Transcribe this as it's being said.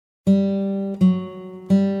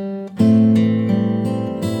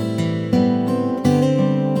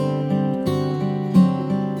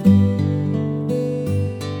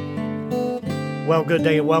Well, good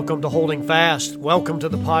day and welcome to Holding Fast. Welcome to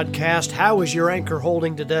the podcast. How is your anchor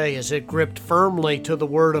holding today? Is it gripped firmly to the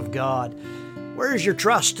Word of God? Where is your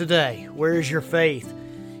trust today? Where is your faith?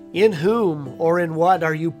 In whom or in what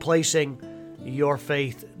are you placing your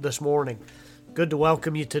faith this morning? Good to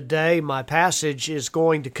welcome you today. My passage is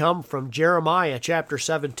going to come from Jeremiah chapter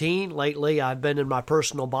 17. Lately, I've been in my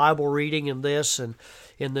personal Bible reading in this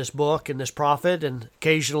book, in this prophet, and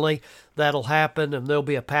occasionally that'll happen, and there'll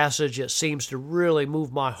be a passage that seems to really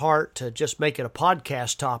move my heart to just make it a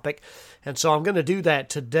podcast topic. And so I'm going to do that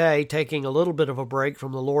today, taking a little bit of a break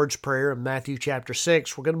from the Lord's Prayer in Matthew chapter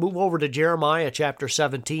 6. We're going to move over to Jeremiah chapter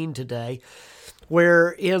 17 today, where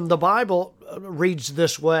in the Bible reads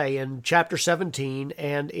this way in chapter 17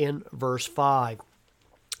 and in verse 5.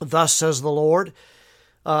 Thus says the Lord,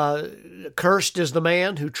 cursed is the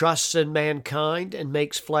man who trusts in mankind and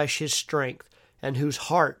makes flesh his strength, and whose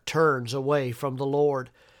heart turns away from the Lord.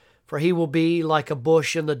 For he will be like a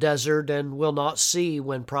bush in the desert and will not see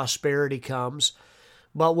when prosperity comes,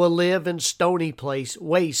 but will live in stony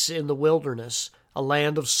wastes in the wilderness, a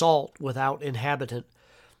land of salt without inhabitant.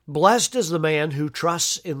 Blessed is the man who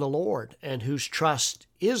trusts in the Lord, and whose trust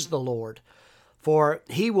is the Lord. For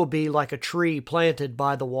he will be like a tree planted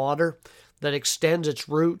by the water, that extends its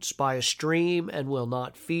roots by a stream, and will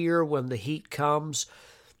not fear when the heat comes,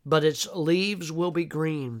 but its leaves will be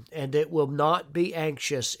green, and it will not be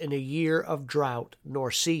anxious in a year of drought, nor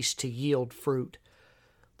cease to yield fruit.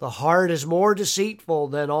 The heart is more deceitful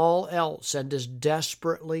than all else, and is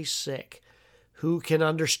desperately sick. Who can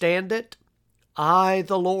understand it? I,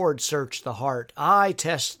 the Lord, search the heart. I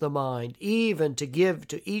test the mind, even to give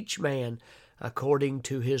to each man according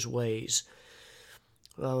to his ways.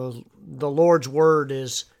 The Lord's Word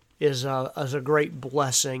is a great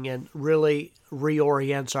blessing and really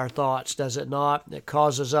reorients our thoughts, does it not? It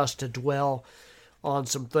causes us to dwell on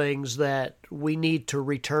some things that we need to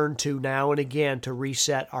return to now and again to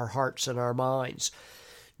reset our hearts and our minds.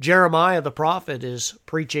 Jeremiah the prophet is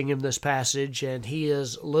preaching in this passage, and he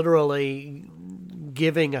is literally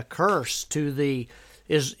giving a curse to the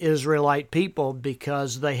Israelite people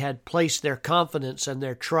because they had placed their confidence and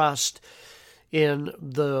their trust in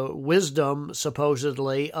the wisdom,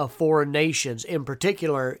 supposedly, of foreign nations, in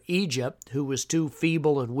particular Egypt, who was too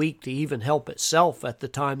feeble and weak to even help itself at the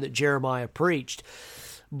time that Jeremiah preached.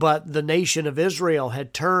 But the nation of Israel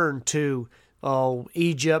had turned to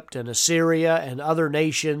Egypt and Assyria and other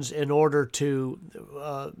nations in order to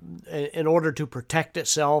protect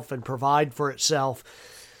itself and provide for itself.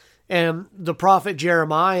 And the prophet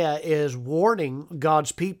Jeremiah is warning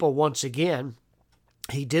God's people once again.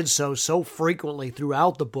 He did so frequently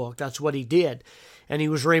throughout the book. That's what he did. And he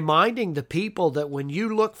was reminding the people that when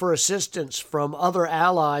you look for assistance from other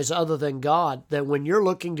allies other than God, that when you're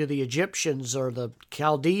looking to the Egyptians or the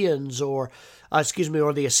Chaldeans or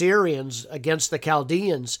the Assyrians against the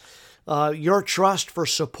Chaldeans, your trust for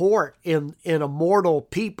support in a mortal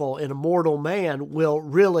people, in a mortal man, will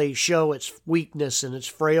really show its weakness and its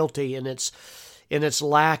frailty and its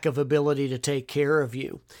lack of ability to take care of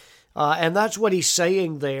you. And that's what he's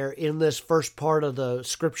saying there in this first part of the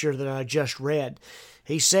scripture that I just read.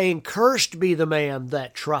 He's saying, cursed be the man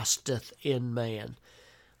that trusteth in man.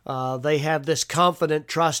 They have this confident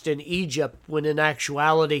trust in Egypt when in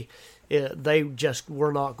actuality they just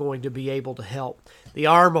were not going to be able to help. The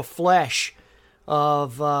arm of flesh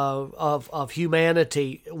of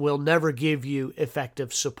humanity will never give you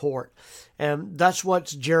effective support. And that's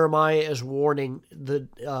what Jeremiah is warning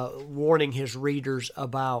his readers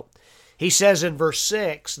about. He says in verse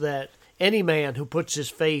 6 that any man who puts his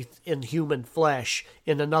faith in human flesh,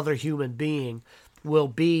 in another human being, will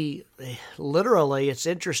be, literally, it's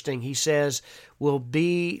interesting, he says, will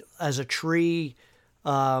be as a tree,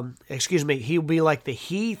 he'll be like the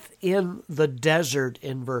heath in the desert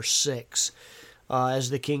in verse 6,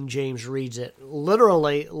 as the King James reads it.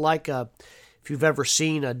 Literally, if you've ever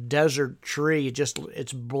seen a desert tree,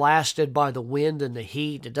 it's blasted by the wind and the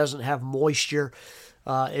heat. It doesn't have moisture.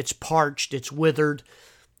 It's parched. It's withered.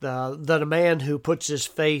 That a man who puts his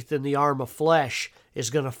faith in the arm of flesh is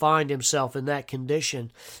going to find himself in that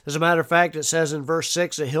condition. As a matter of fact, it says in verse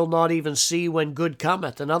 6 that he'll not even see when good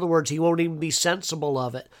cometh. In other words, he won't even be sensible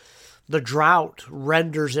of it. The drought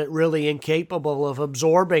renders it really incapable of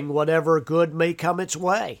absorbing whatever good may come its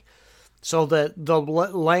way. So that the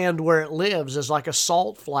land where it lives is like a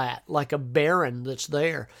salt flat, like a barren that's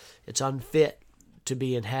there. It's unfit to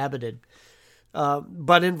be inhabited.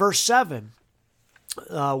 But in verse 7,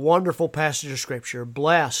 wonderful passage of Scripture,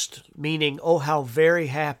 blessed, meaning, oh, how very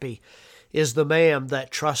happy is the man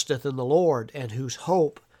that trusteth in the Lord and whose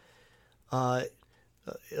hope the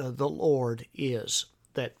Lord is.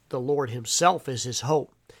 that the Lord himself is his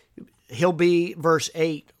hope. He'll be, verse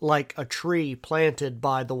 8, like a tree planted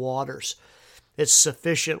by the waters. It's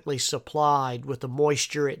sufficiently supplied with the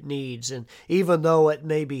moisture it needs. And even though it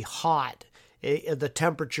may be hot, the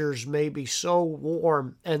temperatures may be so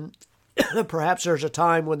warm, and perhaps there's a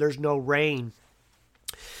time when there's no rain,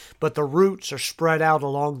 but the roots are spread out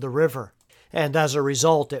along the river. And as a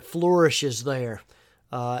result, it flourishes there,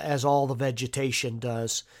 as all the vegetation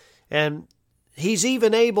does. And he's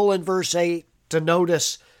even able in verse 8 to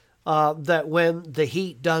notice that when the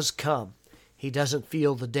heat does come, he doesn't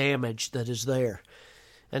feel the damage that is there.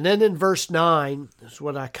 And then in verse 9, is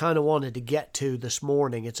what I kind of wanted to get to this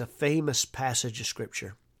morning. It's a famous passage of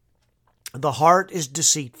Scripture. The heart is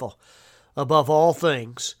deceitful above all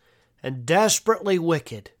things and desperately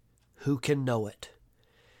wicked. Who can know it?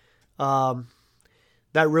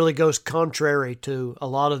 That really goes contrary to a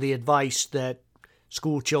lot of the advice that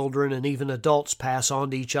school children and even adults pass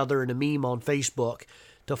on to each other in a meme on Facebook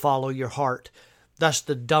to follow your heart. That's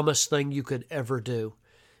the dumbest thing you could ever do,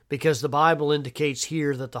 because the Bible indicates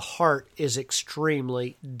here that the heart is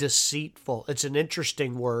extremely deceitful. It's an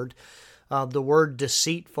interesting word. The word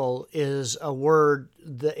deceitful is a word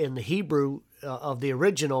that in the Hebrew of the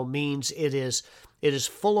original means it is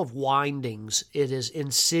full of windings. It is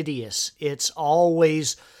insidious. It's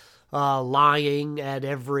always lying at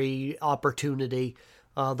every opportunity.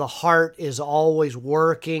 The heart is always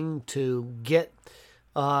working to get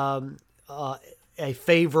a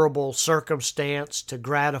favorable circumstance to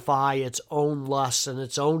gratify its own lusts and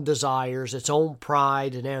its own desires, its own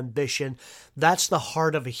pride and ambition. That's the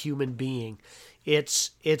heart of a human being.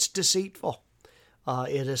 It's deceitful.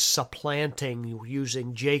 It is supplanting,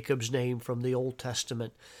 using Jacob's name from the Old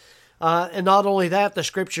Testament. And not only that, the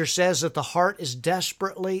Scripture says that the heart is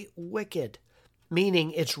desperately wicked,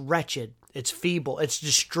 meaning it's wretched, it's feeble, it's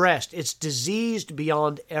distressed, it's diseased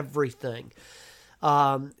beyond everything.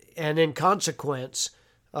 And in consequence,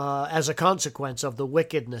 as a consequence of the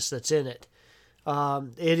wickedness that's in it,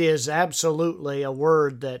 it is absolutely a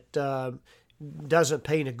word that doesn't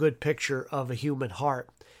paint a good picture of a human heart.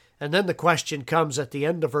 And then the question comes at the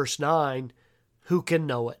end of verse 9, who can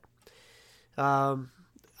know it?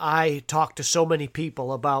 I talk to so many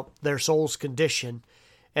people about their soul's condition,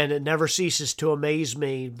 and it never ceases to amaze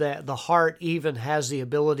me that the heart even has the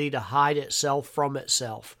ability to hide itself from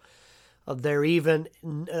itself. The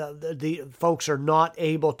folks are not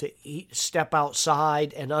able to step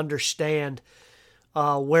outside and understand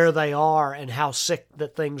where they are and how sick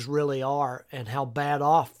that things really are and how bad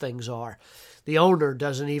off things are. The owner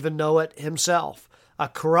doesn't even know it himself. A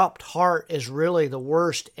corrupt heart is really the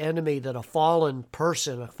worst enemy that a fallen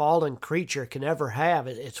person, a fallen creature can ever have.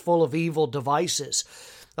 It's full of evil devices,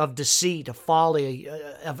 of deceit, of folly,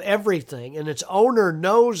 of everything. And its owner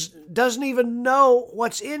doesn't even know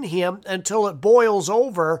what's in him until it boils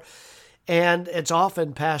over, and it's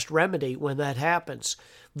often past remedy when that happens.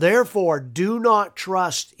 Therefore, do not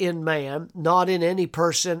trust in man, not in any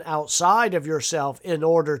person outside of yourself, in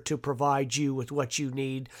order to provide you with what you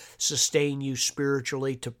need, sustain you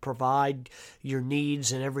spiritually, to provide your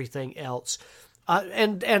needs and everything else.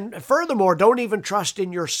 And furthermore, don't even trust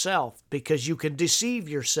in yourself, because you can deceive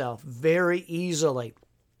yourself very easily.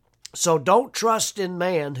 So don't trust in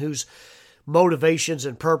man, whose motivations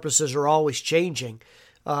and purposes are always changing,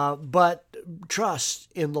 but trust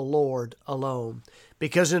in the Lord alone.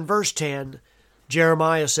 Because in verse 10,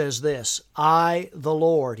 Jeremiah says this, I, the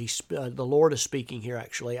Lord, the Lord is speaking here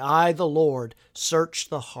actually, I, the Lord, search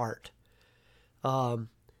the heart.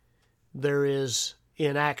 There is,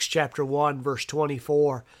 in Acts chapter 1, verse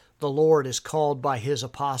 24, the Lord is called by his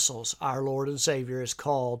apostles. Our Lord and Savior is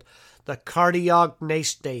called the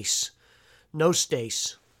Cardiognostes.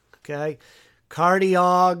 Okay?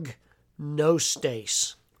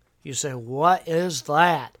 Cardiognostes. You say, what is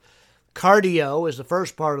that? Cardio is the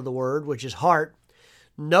first part of the word, which is heart.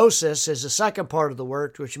 Gnosis is the second part of the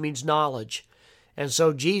word, which means knowledge. And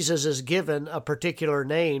so Jesus is given a particular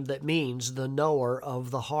name that means the knower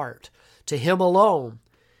of the heart. To him alone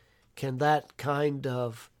can that kind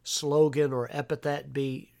of slogan or epithet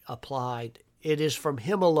be applied. It is from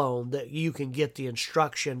him alone that you can get the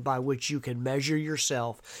instruction by which you can measure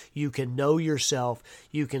yourself, you can know yourself,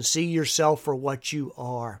 you can see yourself for what you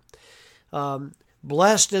are.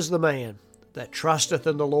 Blessed is the man that trusteth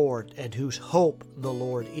in the Lord, and whose hope the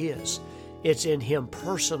Lord is. It's in him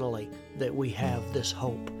personally that we have this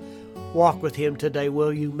hope. Walk with him today,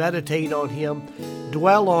 will you? Meditate on him,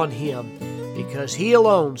 dwell on him, because he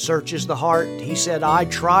alone searches the heart. He said, I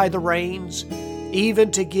try the reins,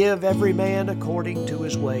 even to give every man according to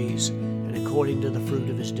his ways and according to the fruit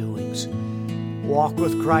of his doings. Walk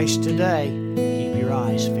with Christ today. Keep your your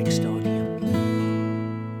eyes fixed on